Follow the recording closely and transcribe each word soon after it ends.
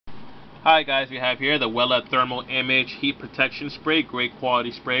Hi guys, we have here the Wella Thermal Image Heat Protection Spray. Great quality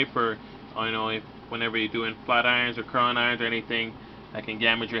spray for whenever you're doing flat irons or curling irons or anything that can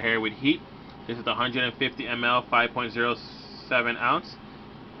damage your hair with heat. This is the 150 ml 5.07 ounce.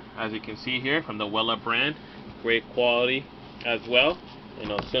 As you can see here from the Wella brand. Great quality as well.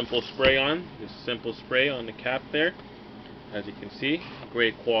 Simple spray on. Just simple spray on the cap there. As you can see,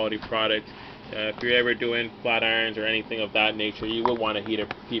 great quality product. If you're ever doing flat irons or anything of that nature, you will want a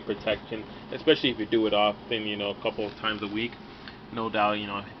heat protection, especially if you do it often, a couple of times a week. No doubt,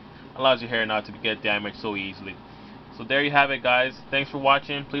 allows your hair not to get damaged so easily. So there you have it, guys. Thanks for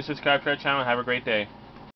watching. Please subscribe to our channel. Have a great day.